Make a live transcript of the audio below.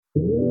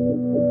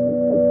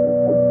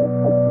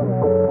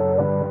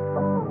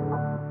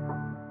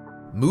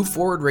Move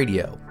Forward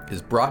Radio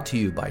is brought to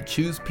you by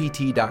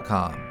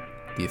ChoosePT.com,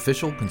 the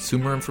official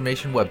consumer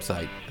information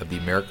website of the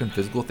American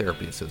Physical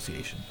Therapy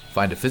Association.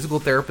 Find a physical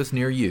therapist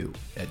near you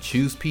at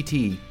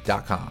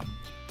ChoosePT.com.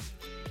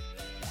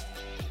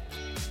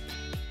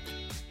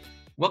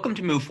 Welcome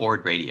to Move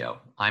Forward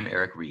Radio. I'm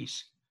Eric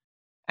Reese.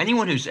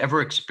 Anyone who's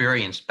ever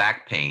experienced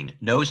back pain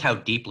knows how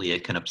deeply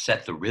it can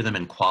upset the rhythm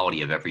and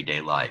quality of everyday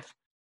life.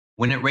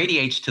 When it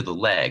radiates to the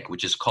leg,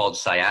 which is called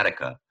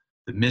sciatica,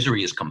 the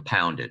misery is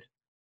compounded.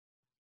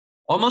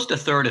 Almost a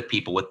third of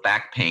people with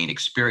back pain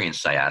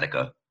experience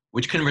sciatica,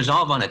 which can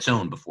resolve on its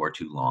own before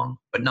too long,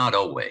 but not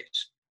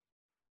always.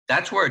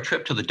 That's where a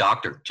trip to the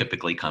doctor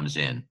typically comes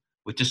in,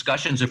 with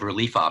discussions of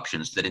relief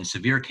options that in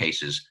severe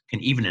cases can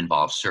even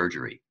involve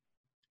surgery.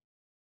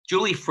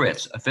 Julie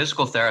Fritz, a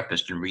physical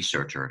therapist and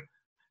researcher,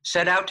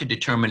 set out to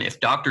determine if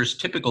doctors'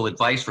 typical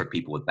advice for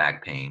people with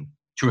back pain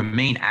to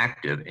remain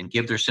active and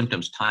give their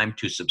symptoms time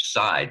to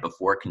subside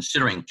before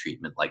considering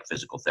treatment like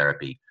physical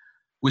therapy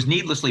was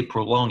needlessly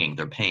prolonging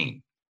their pain.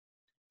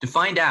 To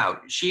find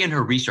out, she and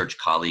her research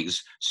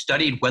colleagues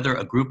studied whether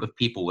a group of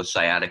people with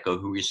sciatica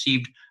who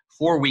received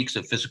 4 weeks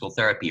of physical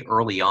therapy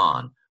early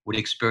on would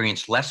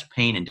experience less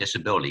pain and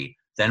disability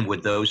than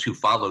would those who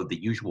followed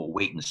the usual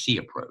wait-and-see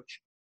approach.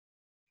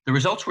 The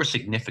results were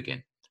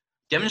significant,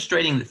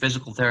 demonstrating that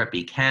physical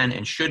therapy can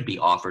and should be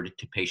offered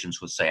to patients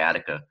with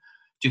sciatica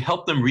to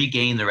help them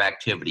regain their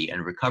activity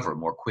and recover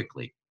more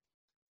quickly.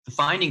 The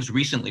findings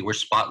recently were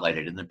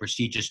spotlighted in the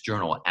prestigious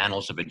journal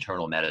Annals of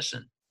Internal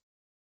Medicine.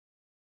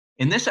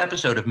 In this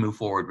episode of Move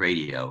Forward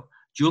Radio,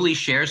 Julie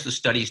shares the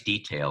study's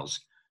details,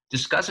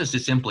 discusses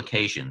its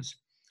implications,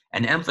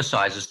 and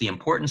emphasizes the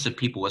importance of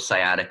people with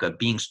sciatica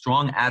being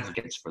strong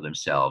advocates for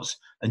themselves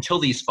until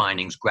these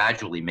findings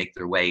gradually make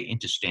their way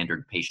into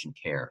standard patient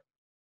care.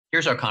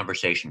 Here's our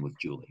conversation with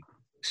Julie.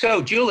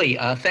 So, Julie,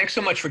 thanks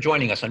so much for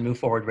joining us on Move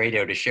Forward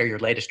Radio to share your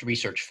latest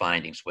research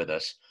findings with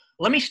us.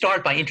 Let me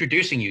start by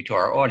introducing you to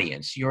our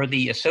audience. You're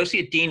the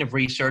Associate Dean of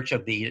Research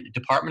of the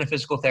Department of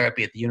Physical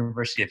Therapy at the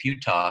University of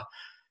Utah,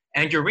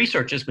 and your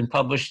research has been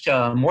published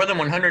more than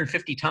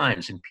 150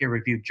 times in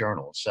peer-reviewed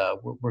journals.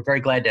 We're very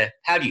glad to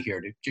have you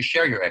here to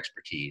share your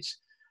expertise.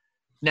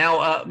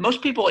 Now,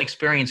 most people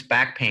experience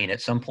back pain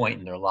at some point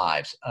in their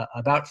lives.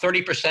 About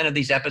 30% of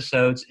these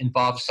episodes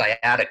involve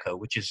sciatica,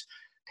 which is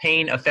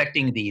pain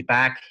affecting the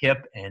back,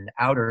 hip, and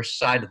outer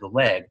side of the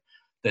leg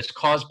that's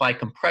caused by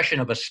compression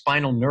of a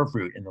spinal nerve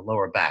root in the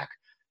lower back.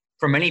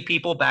 For many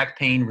people, back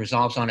pain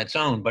resolves on its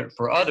own, but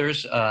for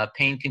others,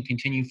 pain can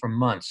continue for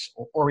months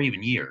or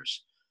even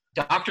years.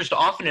 Doctors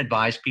often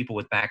advise people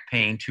with back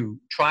pain to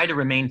try to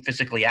remain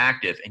physically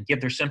active and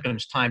give their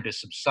symptoms time to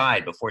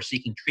subside before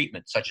seeking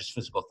treatment, such as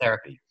physical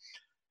therapy.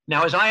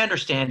 Now, as I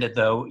understand it,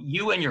 though,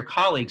 you and your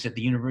colleagues at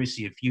the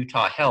University of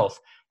Utah Health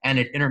and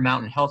at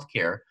Intermountain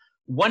Healthcare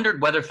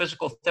wondered whether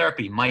physical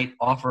therapy might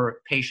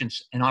offer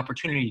patients an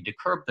opportunity to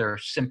curb their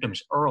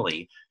symptoms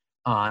early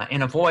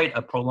and avoid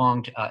a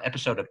prolonged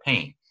episode of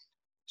pain.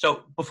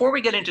 So before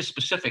we get into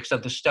specifics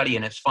of the study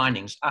and its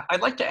findings,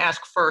 I'd like to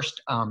ask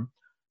first,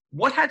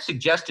 what had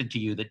suggested to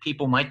you that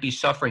people might be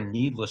suffering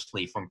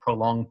needlessly from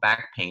prolonged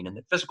back pain and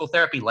that physical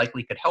therapy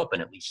likely could help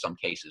in at least some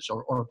cases?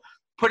 Or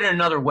put it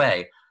another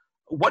way,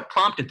 what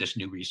prompted this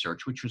new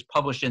research, which was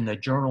published in the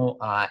journal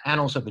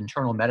Annals of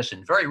Internal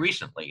Medicine very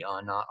recently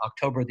on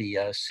October the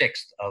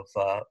 6th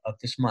of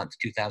this month,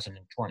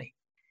 2020?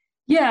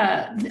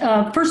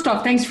 Yeah. First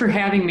off, thanks for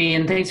having me,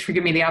 and thanks for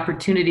giving me the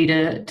opportunity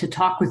to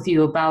talk with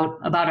you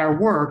about our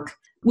work.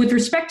 With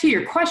respect to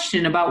your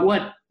question about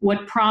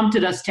what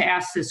prompted us to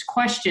ask this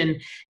question,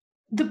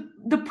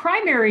 the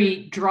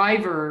primary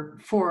driver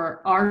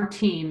for our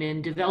team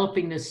in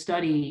developing this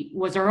study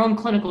was our own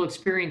clinical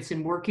experience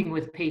in working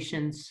with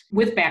patients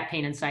with back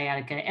pain and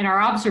sciatica, and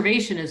our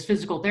observation as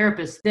physical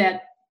therapists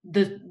that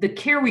the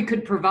care we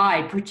could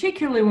provide,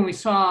 particularly when we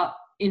saw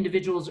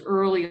individuals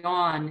early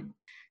on,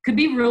 could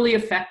be really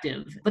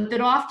effective, but that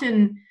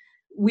often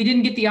we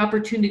didn't get the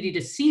opportunity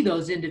to see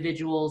those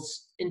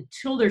individuals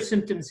until their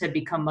symptoms had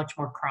become much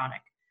more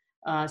chronic.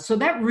 So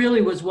that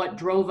really was what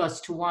drove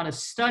us to want to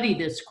study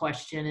this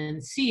question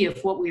and see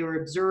if what we were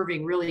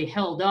observing really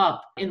held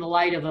up in the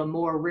light of a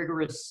more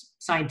rigorous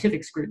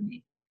scientific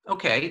scrutiny.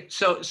 Okay,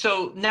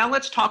 so now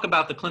let's talk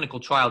about the clinical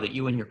trial that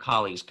you and your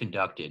colleagues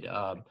conducted.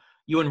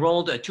 You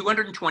enrolled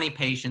 220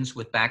 patients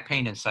with back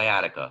pain and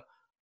sciatica.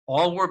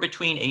 All were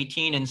between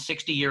 18 and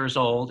 60 years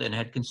old and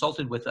had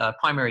consulted with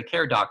primary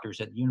care doctors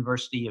at the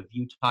University of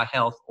Utah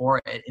Health or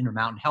at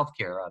Intermountain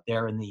Healthcare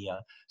there in the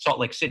Salt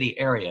Lake City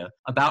area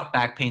about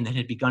back pain that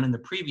had begun in the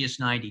previous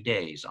 90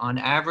 days. On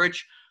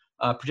average,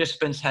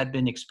 participants had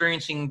been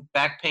experiencing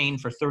back pain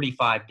for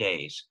 35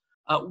 days.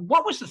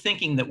 What was the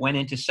thinking that went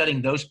into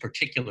setting those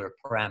particular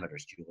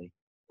parameters, Julie?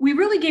 We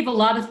really gave a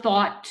lot of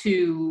thought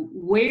to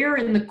where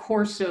in the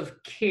course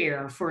of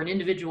care for an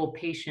individual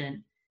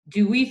patient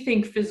do we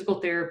think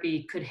physical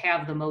therapy could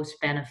have the most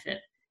benefit?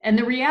 And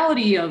the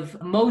reality of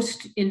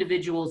most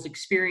individuals'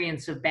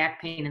 experience of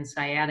back pain and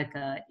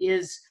sciatica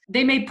is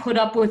they may put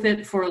up with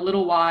it for a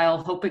little while,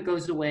 hope it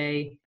goes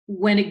away,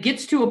 when it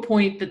gets to a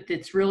point that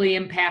it's really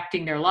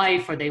impacting their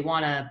life or they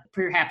want to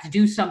perhaps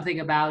do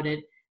something about it,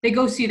 they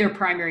go see their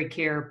primary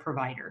care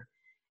provider.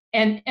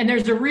 And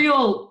there's a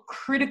real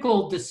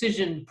critical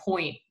decision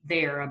point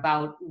there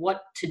about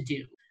what to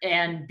do.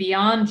 And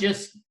beyond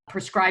just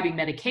prescribing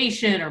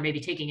medication or maybe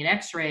taking an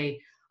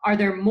x-ray, are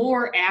there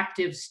more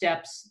active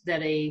steps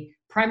that a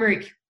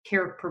primary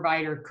care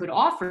provider could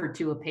offer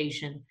to a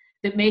patient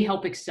that may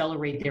help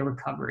accelerate their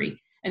recovery?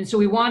 And so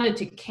we wanted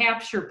to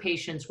capture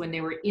patients when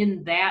they were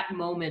in that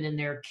moment in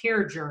their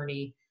care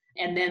journey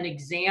and then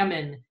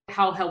examine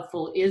how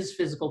helpful is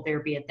physical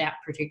therapy at that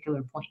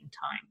particular point in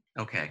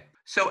time. Okay.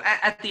 So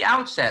at the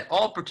outset,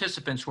 all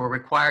participants were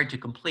required to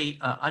complete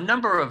a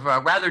number of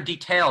rather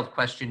detailed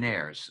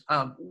questionnaires.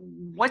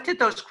 What did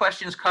those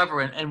questions cover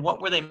and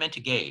what were they meant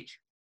to gauge?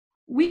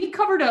 We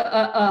covered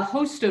a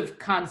host of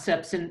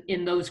concepts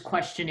in those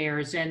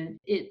questionnaires, and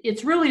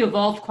it's really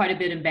evolved quite a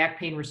bit in back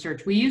pain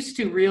research. We used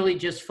to really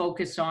just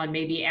focus on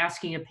maybe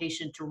asking a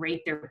patient to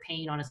rate their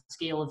pain on a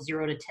scale of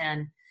 0 to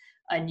 10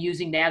 and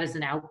using that as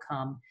an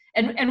outcome.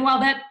 And while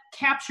that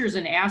captures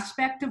an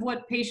aspect of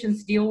what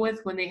patients deal with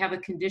when they have a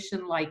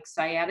condition like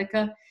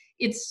sciatica,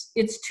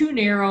 it's too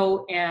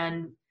narrow.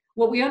 And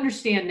what we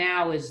understand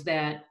now is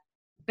that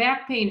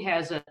back pain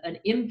has an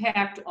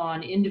impact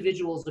on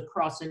individuals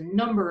across a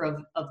number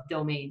of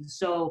domains.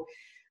 So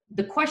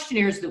the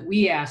questionnaires that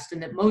we asked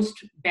and that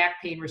most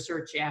back pain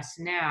research asks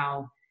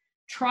now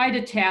try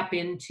to tap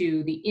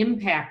into the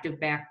impact of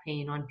back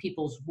pain on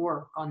people's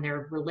work, on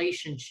their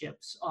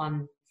relationships,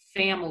 on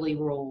family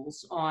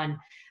roles, on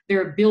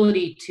their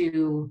ability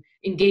to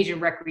engage in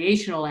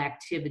recreational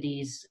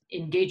activities,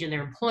 engage in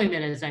their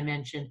employment, as I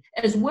mentioned,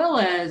 as well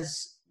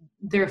as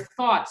their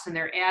thoughts and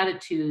their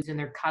attitudes and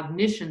their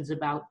cognitions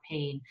about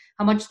pain,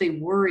 how much they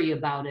worry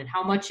about it,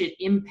 how much it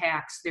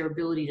impacts their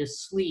ability to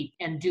sleep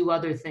and do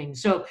other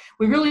things. So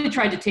we really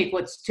tried to take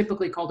what's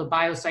typically called a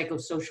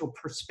biopsychosocial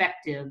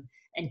perspective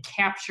and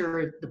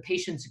capture the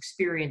patient's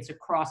experience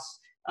across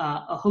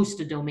a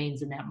host of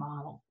domains in that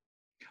model.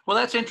 Well,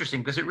 that's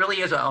interesting because it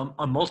really is a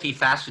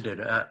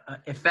multifaceted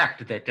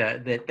effect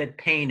that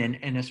pain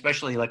and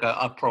especially like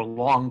a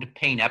prolonged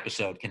pain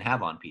episode can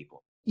have on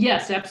people.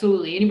 Yes,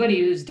 absolutely. Anybody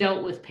who's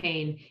dealt with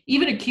pain,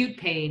 even acute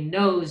pain,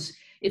 knows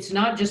it's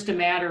not just a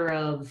matter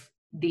of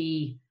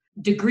the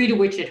degree to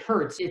which it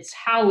hurts. It's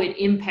how it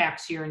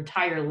impacts your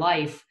entire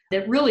life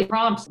that really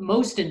prompts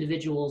most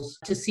individuals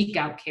to seek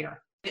out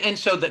care. And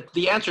so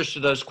the answers to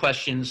those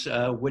questions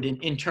would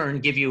in turn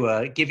give you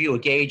a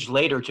gauge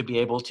later to be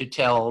able to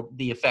tell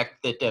the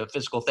effect that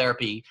physical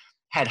therapy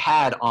had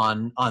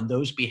on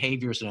those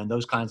behaviors and on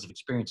those kinds of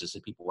experiences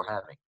that people were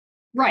having.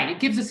 Right. It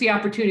gives us the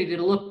opportunity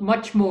to look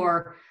much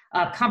more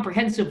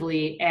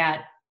comprehensively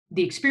at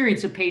the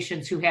experience of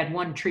patients who had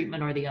one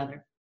treatment or the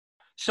other.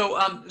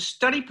 So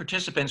study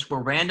participants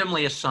were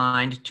randomly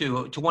assigned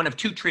to one of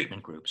two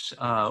treatment groups.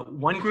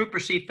 One group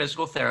received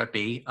physical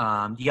therapy,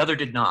 the other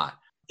did not.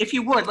 If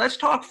you would, let's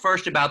talk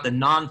first about the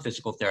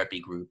non-physical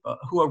therapy group,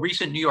 who a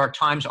recent New York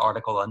Times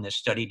article on this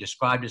study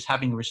described as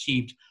having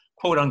received,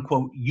 quote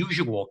unquote,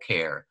 usual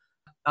care.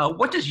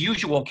 What does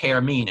usual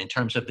care mean in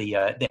terms of the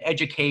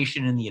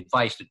education and the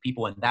advice that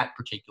people in that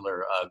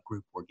particular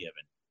group were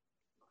given?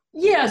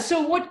 Yeah,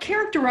 so what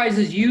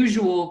characterizes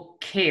usual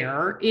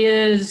care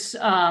is,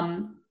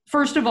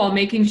 first of all,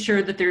 making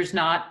sure that there's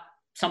not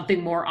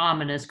something more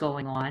ominous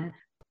going on.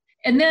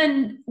 And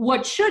then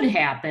what should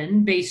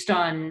happen based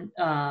on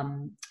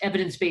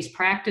evidence-based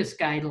practice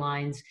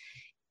guidelines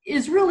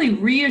is really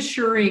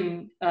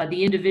reassuring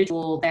the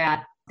individual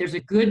that there's a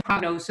good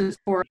prognosis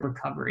for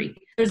recovery.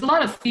 There's a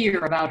lot of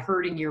fear about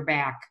hurting your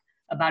back,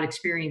 about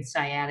experiencing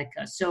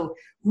sciatica. So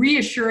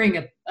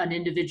reassuring an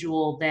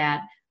individual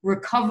that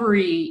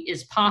recovery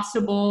is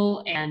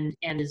possible and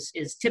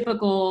is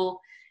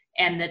typical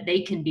and that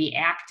they can be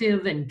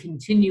active and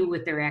continue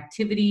with their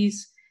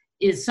activities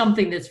is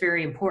something that's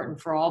very important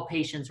for all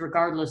patients,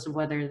 regardless of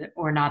whether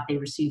or not they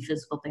receive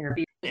physical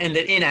therapy. And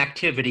that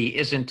inactivity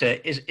isn't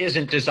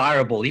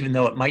desirable, even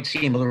though it might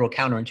seem a little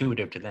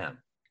counterintuitive to them.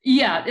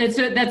 Yeah, that's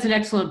an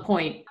excellent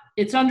point.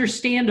 It's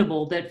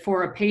understandable that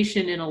for a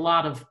patient in a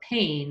lot of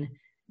pain,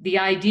 the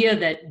idea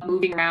that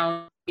moving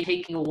around,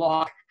 taking a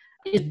walk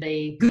is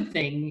a good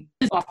thing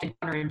is often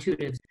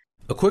counterintuitive.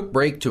 A quick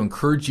break to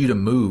encourage you to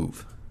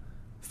move.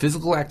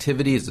 Physical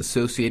activity is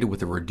associated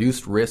with a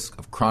reduced risk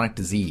of chronic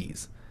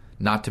disease,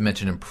 not to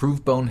mention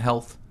improved bone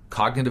health,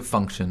 cognitive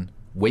function,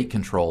 weight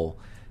control,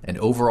 and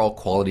overall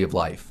quality of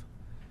life.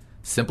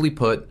 Simply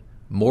put,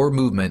 more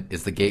movement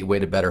is the gateway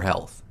to better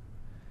health.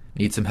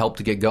 Need some help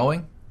to get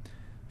going?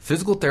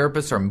 Physical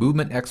therapists are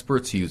movement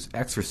experts who use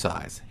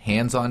exercise,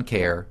 hands-on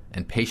care,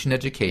 and patient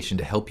education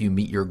to help you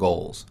meet your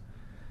goals.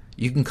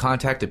 You can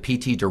contact a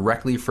PT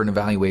directly for an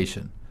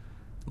evaluation.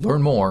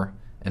 Learn more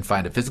and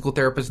find a physical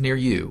therapist near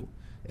you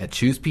at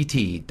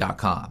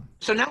choosept.com.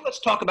 So now let's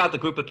talk about the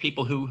group of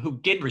people who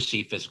did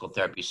receive physical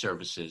therapy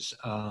services.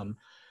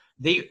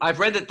 I've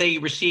read that they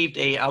received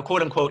a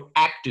quote-unquote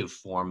active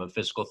form of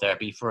physical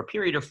therapy for a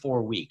period of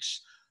 4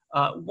 weeks.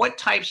 What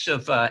types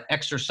of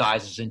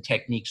exercises and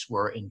techniques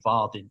were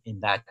involved in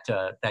that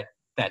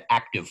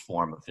active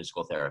form of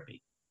physical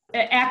therapy?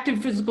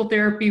 Active physical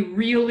therapy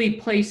really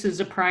places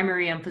a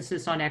primary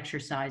emphasis on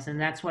exercise, and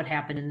that's what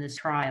happened in this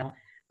trial.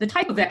 The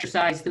type of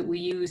exercise that we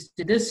used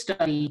in this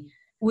study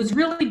was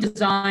really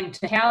designed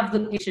to have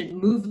the patient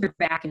move their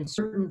back in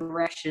certain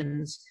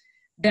directions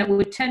that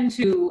would tend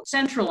to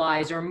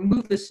centralize or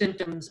move the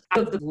symptoms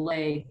out of the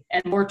leg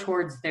and more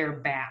towards their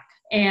back.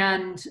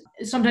 And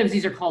sometimes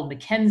these are called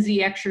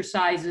McKenzie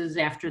exercises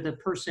after the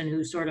person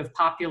who sort of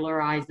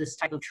popularized this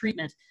type of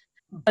treatment.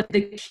 But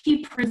the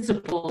key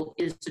principle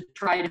is to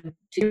try to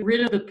get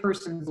rid of the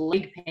person's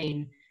leg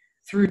pain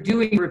through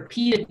doing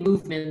repeated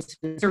movements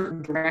in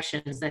certain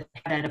directions that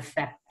have that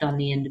effect on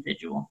the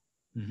individual.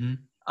 Mm-hmm.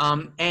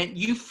 And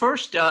you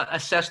first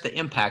assessed the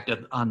impact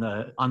on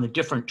the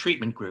different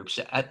treatment groups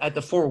at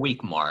the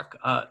 4-week mark.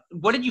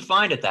 What did you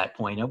find at that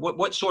point?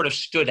 What sort of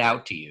stood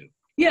out to you?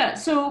 Yeah,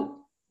 so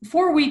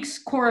 4 weeks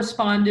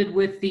corresponded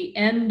with the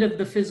end of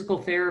the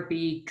physical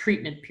therapy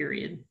treatment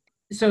period.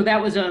 So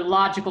that was a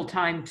logical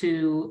time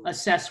to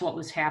assess what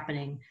was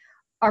happening.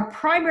 Our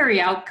primary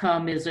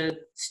outcome is a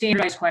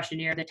standardized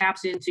questionnaire that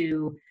taps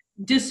into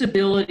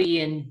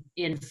disability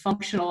in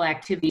functional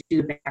activity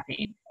due to back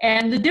pain.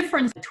 And the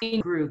difference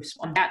between groups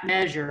on that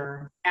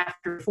measure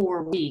after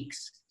 4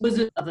 weeks was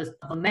of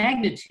a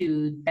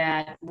magnitude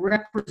that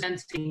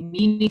represents a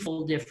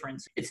meaningful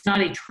difference. It's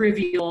not a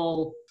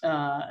trivial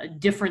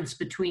difference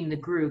between the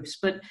groups,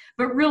 but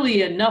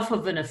really enough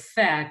of an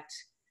effect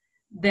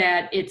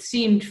that it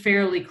seemed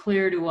fairly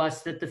clear to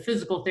us that the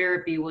physical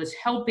therapy was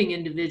helping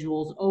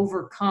individuals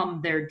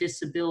overcome their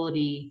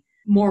disability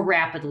more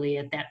rapidly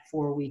at that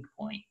 4-week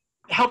point.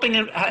 Helping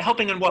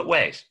in what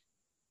ways?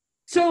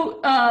 So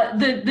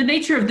the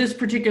nature of this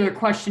particular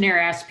questionnaire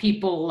asks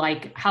people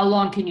like, how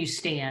long can you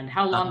stand?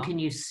 How long can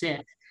you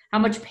sit? How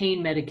much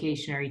pain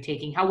medication are you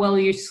taking? How well are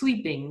you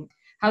sleeping?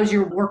 How's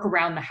your work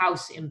around the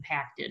house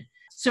impacted?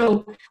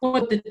 So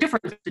what the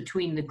difference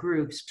between the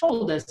groups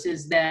told us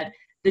is that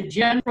the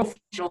general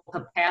functional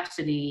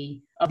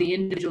capacity of the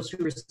individuals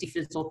who receive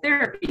physical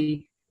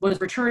therapy was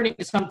returning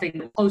to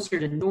something closer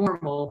to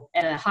normal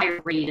at a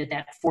higher rate at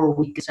that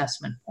 4-week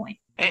assessment point.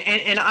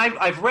 And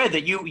I've read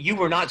that you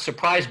were not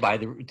surprised by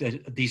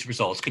these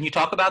results. Can you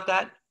talk about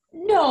that?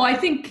 No, I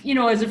think,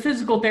 as a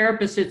physical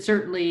therapist, it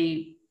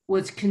certainly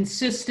was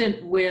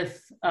consistent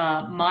with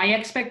my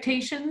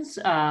expectations.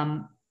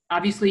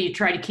 Obviously, you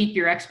try to keep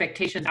your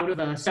expectations out of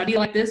a study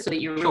like this so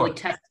that you're really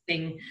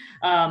testing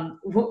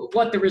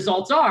what the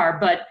results are.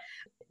 But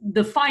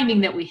the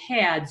finding that we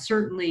had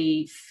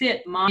certainly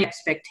fit my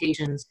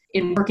expectations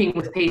in working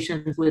with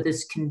patients with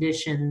this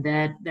condition,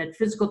 that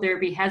physical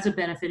therapy has a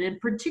benefit, and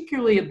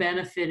particularly a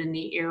benefit in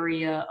the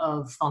area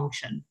of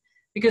function,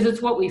 because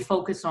it's what we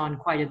focus on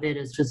quite a bit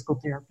as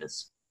physical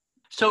therapists.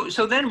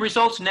 So then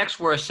results next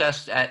were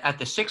assessed at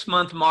the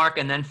 6-month mark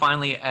and then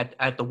finally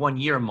at the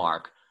 1-year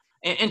mark.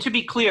 And to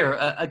be clear,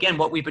 again,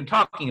 what we've been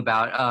talking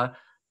about,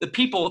 the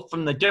people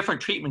from the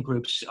different treatment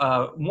groups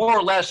more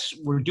or less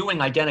were doing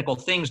identical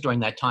things during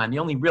that time. The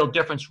only real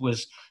difference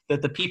was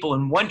that the people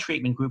in one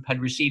treatment group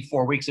had received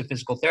 4 weeks of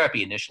physical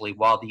therapy initially,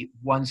 while the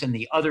ones in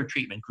the other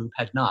treatment group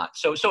had not.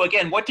 So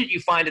again, what did you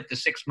find at the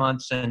 6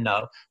 months and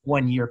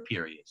 1-year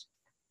periods?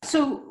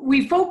 So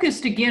we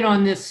focused again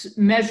on this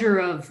measure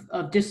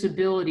of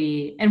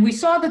disability, and we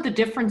saw that the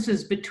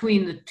differences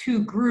between the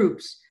two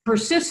groups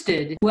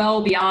persisted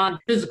well beyond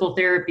physical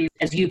therapy,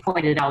 as you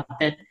pointed out,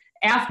 that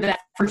after that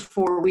first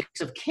 4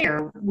 weeks of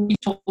care, we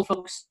told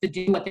folks to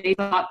do what they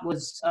thought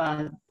was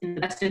in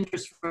the best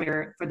interest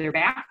for their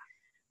back,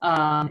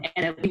 and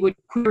that we would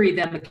query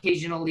them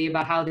occasionally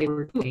about how they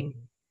were doing.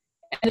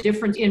 And the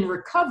difference in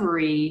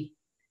recovery,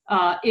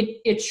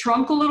 it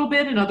shrunk a little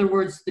bit. In other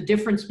words, the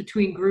difference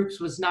between groups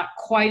was not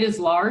quite as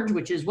large,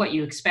 which is what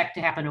you expect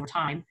to happen over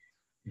time.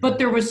 But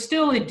there was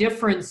still a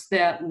difference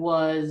that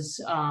was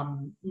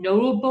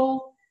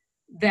notable,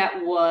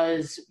 that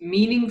was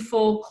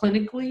meaningful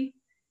clinically,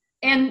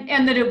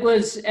 and that it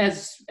was,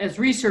 as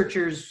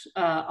researchers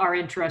are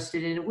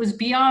interested in, it was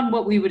beyond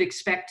what we would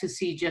expect to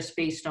see just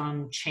based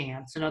on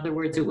chance. In other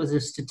words, it was a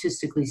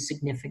statistically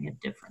significant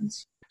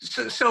difference.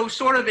 So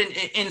sort of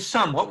in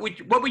sum, what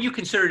would you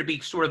consider to be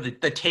sort of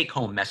the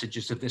take-home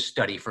messages of this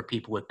study for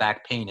people with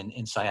back pain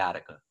and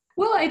sciatica?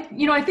 Well,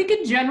 I think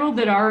in general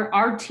that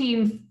our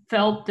team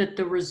felt that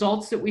the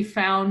results that we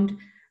found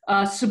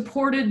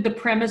supported the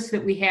premise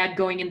that we had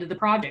going into the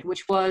project,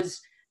 which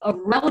was a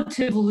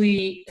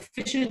relatively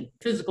efficient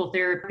physical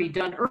therapy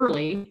done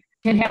early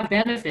can have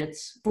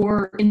benefits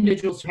for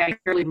individuals who have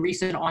fairly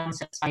recent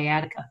onset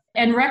sciatica.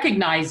 And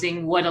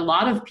recognizing what a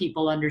lot of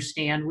people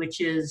understand, which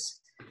is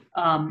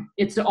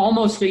it's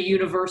almost a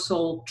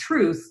universal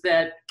truth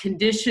that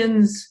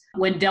conditions,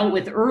 when dealt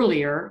with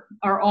earlier,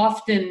 are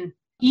often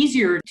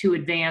easier to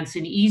advance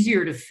and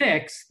easier to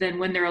fix than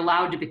when they're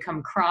allowed to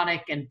become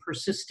chronic and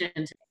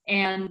persistent.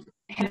 And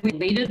had we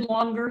waited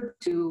longer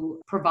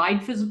to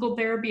provide physical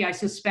therapy, I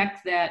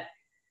suspect that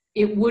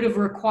it would have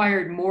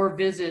required more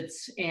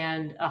visits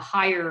and a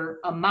higher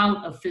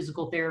amount of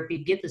physical therapy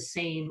to get the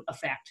same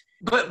effect.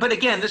 But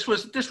again, this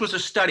was a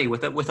study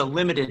with a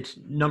limited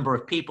number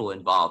of people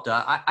involved.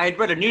 I had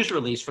read a news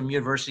release from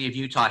University of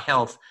Utah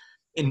Health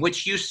in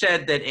which you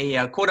said that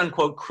a quote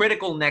unquote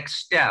critical next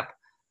step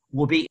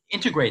will be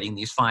integrating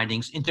these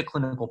findings into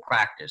clinical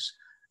practice.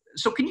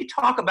 So can you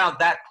talk about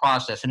that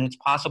process and its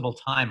possible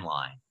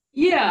timeline?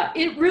 Yeah,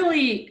 it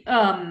really,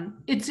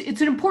 it's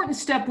an important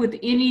step with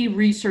any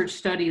research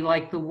study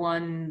like the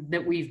one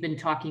that we've been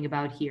talking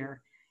about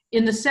here,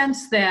 in the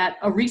sense that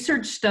a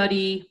research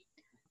study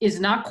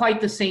is not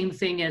quite the same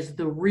thing as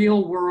the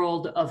real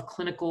world of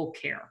clinical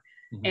care.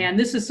 Mm-hmm. And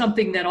this is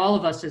something that all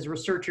of us as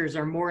researchers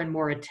are more and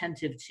more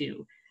attentive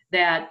to,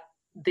 that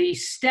the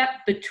step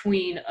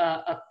between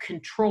a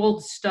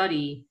controlled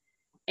study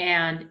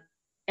and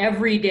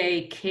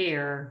everyday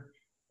care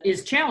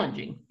is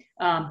challenging.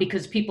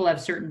 Because people have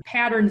certain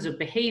patterns of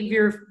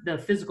behavior. The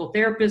physical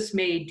therapists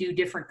may do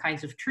different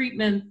kinds of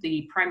treatment.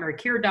 The primary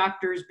care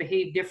doctors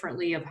behave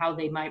differently of how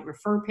they might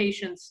refer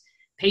patients.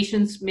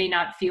 Patients may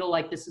not feel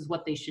like this is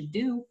what they should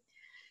do.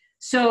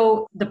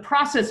 So the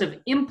process of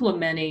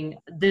implementing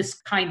this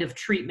kind of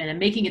treatment and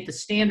making it the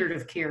standard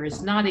of care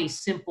is not a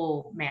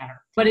simple matter,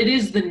 but it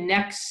is the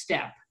next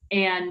step.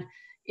 And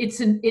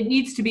it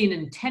needs to be an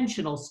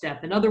intentional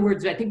step. In other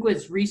words, I think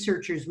as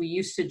researchers, we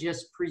used to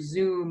just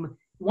presume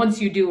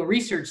once you do a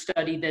research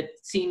study that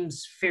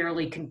seems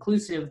fairly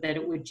conclusive that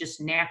it would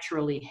just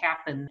naturally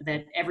happen,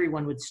 that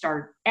everyone would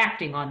start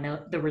acting on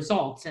the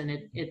results, and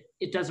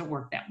it doesn't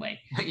work that way.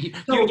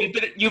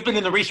 You've been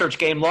in the research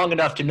game long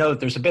enough to know that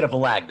there's a bit of a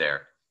lag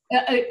there.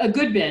 A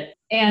good bit.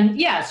 And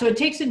yeah, so it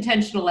takes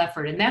intentional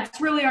effort. And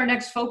that's really our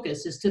next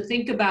focus, is to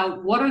think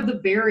about what are the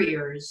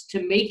barriers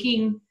to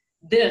making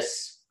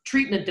this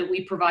treatment that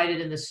we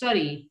provided in the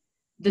study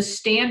the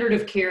standard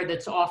of care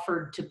that's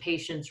offered to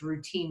patients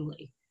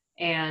routinely.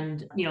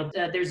 And,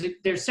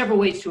 there's several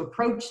ways to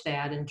approach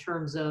that in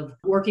terms of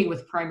working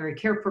with primary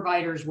care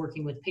providers,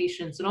 working with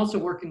patients, and also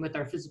working with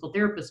our physical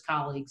therapist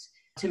colleagues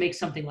to make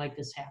something like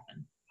this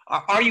happen.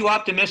 Are you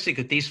optimistic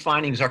that these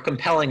findings are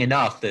compelling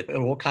enough that it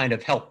will kind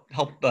of help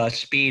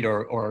speed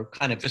or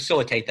kind of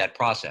facilitate that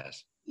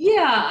process?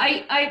 Yeah,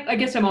 I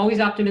guess I'm always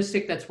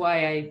optimistic. That's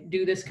why I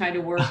do this kind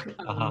of work.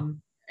 Uh-huh.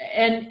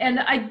 And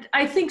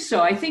I think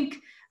so. I think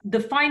the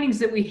findings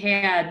that we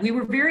had, we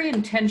were very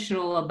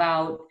intentional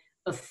about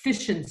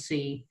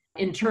efficiency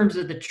in terms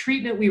of the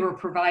treatment we were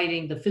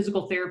providing, the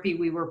physical therapy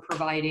we were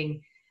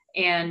providing,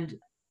 and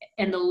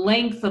the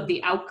length of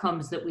the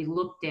outcomes that we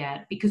looked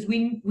at, because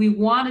we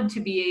wanted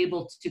to be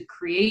able to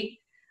create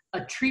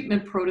a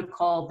treatment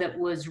protocol that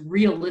was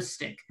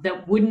realistic,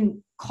 that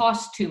wouldn't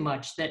cost too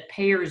much, that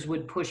payers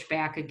would push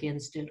back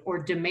against it, or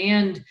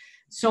demand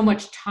so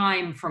much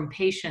time from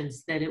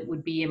patients that it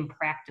would be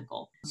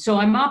impractical. So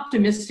I'm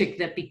optimistic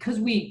that because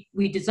we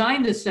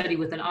designed this study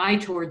with an eye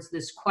towards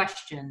this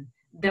question,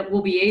 that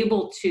we'll be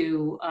able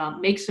to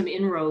make some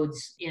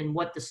inroads in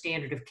what the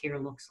standard of care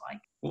looks like.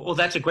 Well,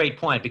 that's a great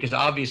point, because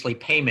obviously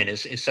payment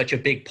is such a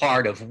big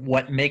part of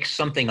what makes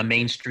something a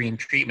mainstream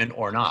treatment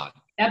or not.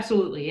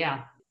 Absolutely,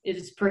 yeah. It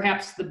is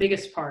perhaps the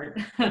biggest part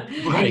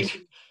right.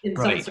 in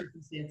some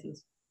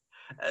circumstances.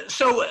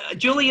 So,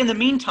 Julie, in the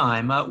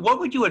meantime, what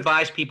would you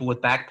advise people with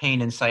back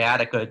pain and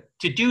sciatica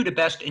to do to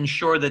best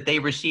ensure that they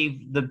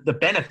receive the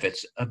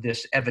benefits of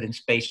this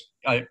evidence-based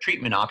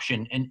treatment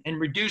option and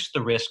reduce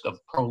the risk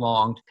of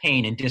prolonged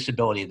pain and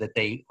disability that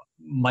they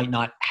might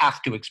not have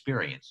to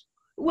experience?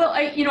 Well,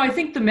 I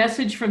think the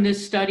message from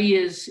this study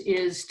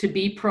is to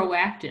be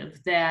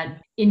proactive,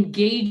 that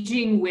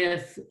engaging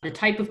with the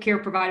type of care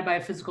provided by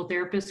a physical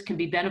therapist can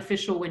be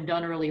beneficial when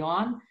done early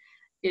on.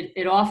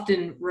 It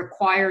often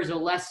requires a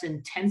less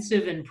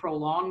intensive and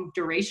prolonged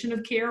duration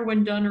of care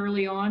when done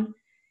early on.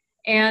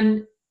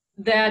 And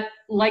that,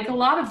 like a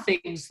lot of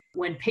things,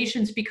 when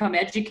patients become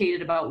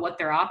educated about what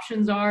their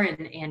options are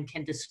and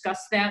can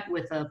discuss that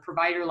with a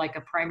provider like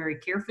a primary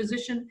care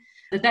physician,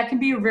 that can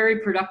be a very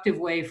productive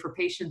way for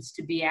patients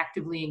to be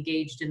actively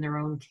engaged in their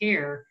own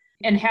care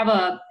and have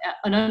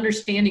an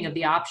understanding of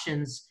the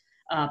options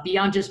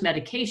beyond just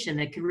medication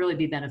that could really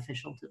be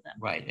beneficial to them.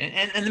 Right.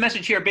 And the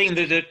message here being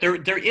that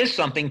there is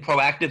something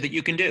proactive that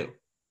you can do.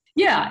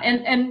 Yeah.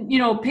 And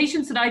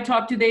patients that I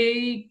talk to,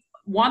 they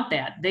want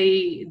that.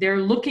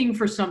 They're looking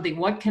for something.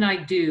 What can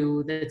I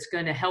do that's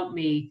going to help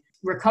me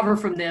recover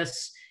from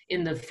this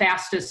in the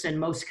fastest and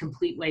most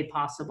complete way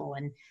possible?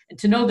 And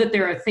to know that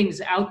there are things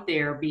out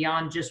there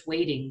beyond just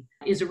waiting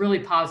is a really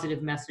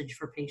positive message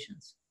for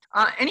patients.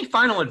 Any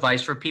final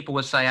advice for people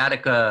with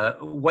sciatica,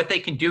 what they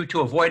can do to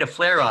avoid a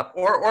flare-up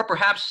or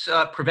perhaps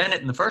prevent it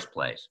in the first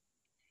place?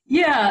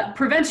 Yeah,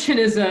 prevention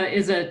is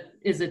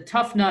a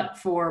tough nut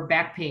for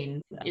back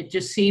pain. It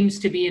just seems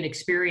to be an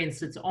experience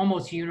that's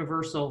almost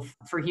universal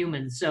for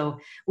humans. So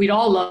we'd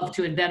all love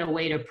to invent a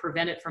way to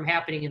prevent it from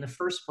happening in the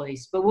first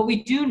place. But what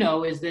we do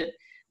know is that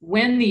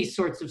when these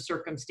sorts of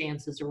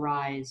circumstances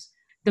arise,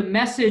 the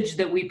message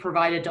that we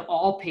provided to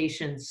all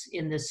patients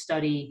in this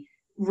study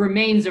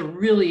remains a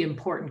really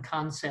important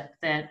concept,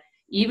 that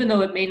even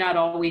though it may not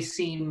always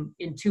seem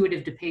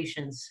intuitive to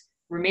patients,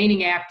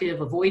 remaining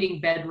active, avoiding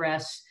bed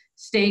rest,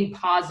 staying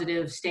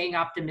positive, staying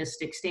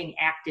optimistic, staying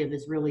active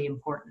is really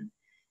important.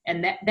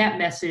 And that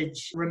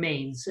message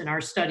remains, and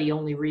our study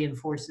only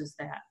reinforces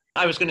that.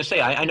 I was going to say,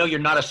 I know you're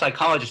not a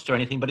psychologist or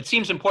anything, but it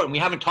seems important. We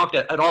haven't talked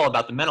at all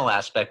about the mental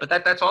aspect, but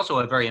that's also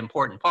a very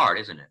important part,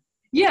 isn't it?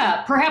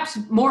 Yeah, perhaps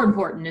more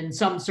important in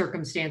some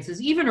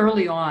circumstances, even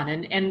early on.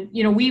 And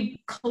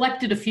we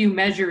collected a few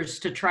measures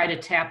to try to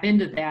tap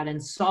into that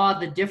and saw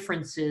the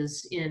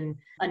differences in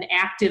an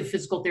active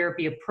physical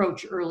therapy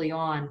approach early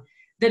on,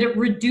 that it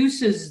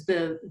reduces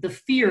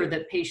the fear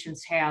that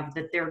patients have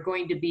that they're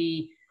going to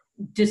be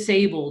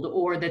disabled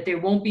or that they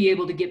won't be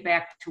able to get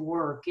back to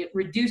work. It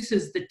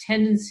reduces the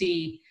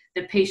tendency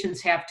that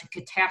patients have to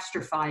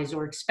catastrophize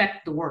or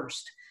expect the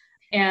worst.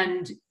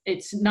 And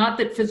it's not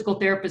that physical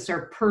therapists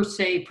are per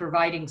se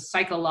providing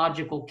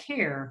psychological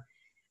care.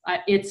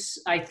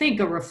 It's, I think,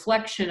 a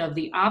reflection of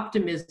the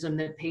optimism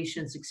that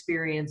patients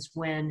experience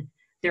when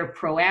they're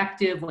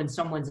proactive, when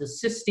someone's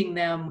assisting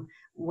them,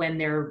 when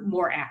they're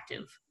more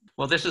active.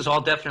 Well, this is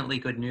all definitely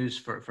good news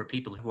for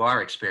people who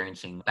are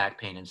experiencing back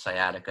pain and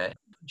sciatica.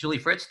 Julie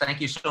Fritz,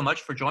 thank you so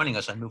much for joining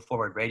us on Move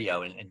Forward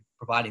Radio and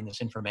providing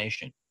this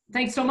information.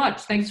 Thanks so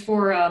much. Thanks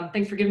for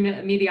giving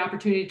me the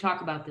opportunity to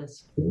talk about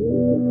this.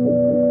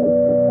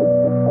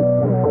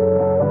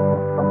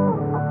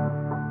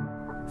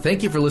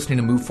 Thank you for listening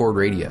to Move Forward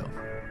Radio.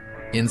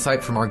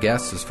 Insight from our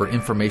guests is for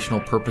informational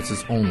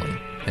purposes only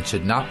and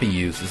should not be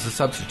used as a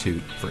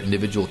substitute for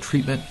individual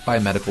treatment by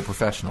a medical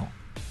professional.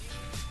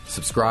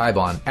 Subscribe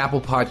on Apple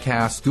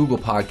Podcasts, Google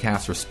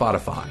Podcasts, or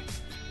Spotify,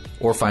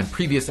 or find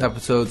previous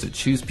episodes at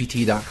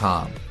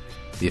ChoosePT.com,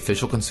 the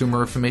official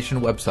consumer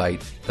information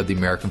website of the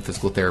American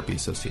Physical Therapy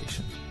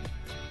Association.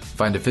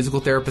 Find a physical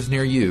therapist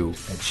near you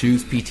at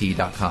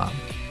ChoosePT.com.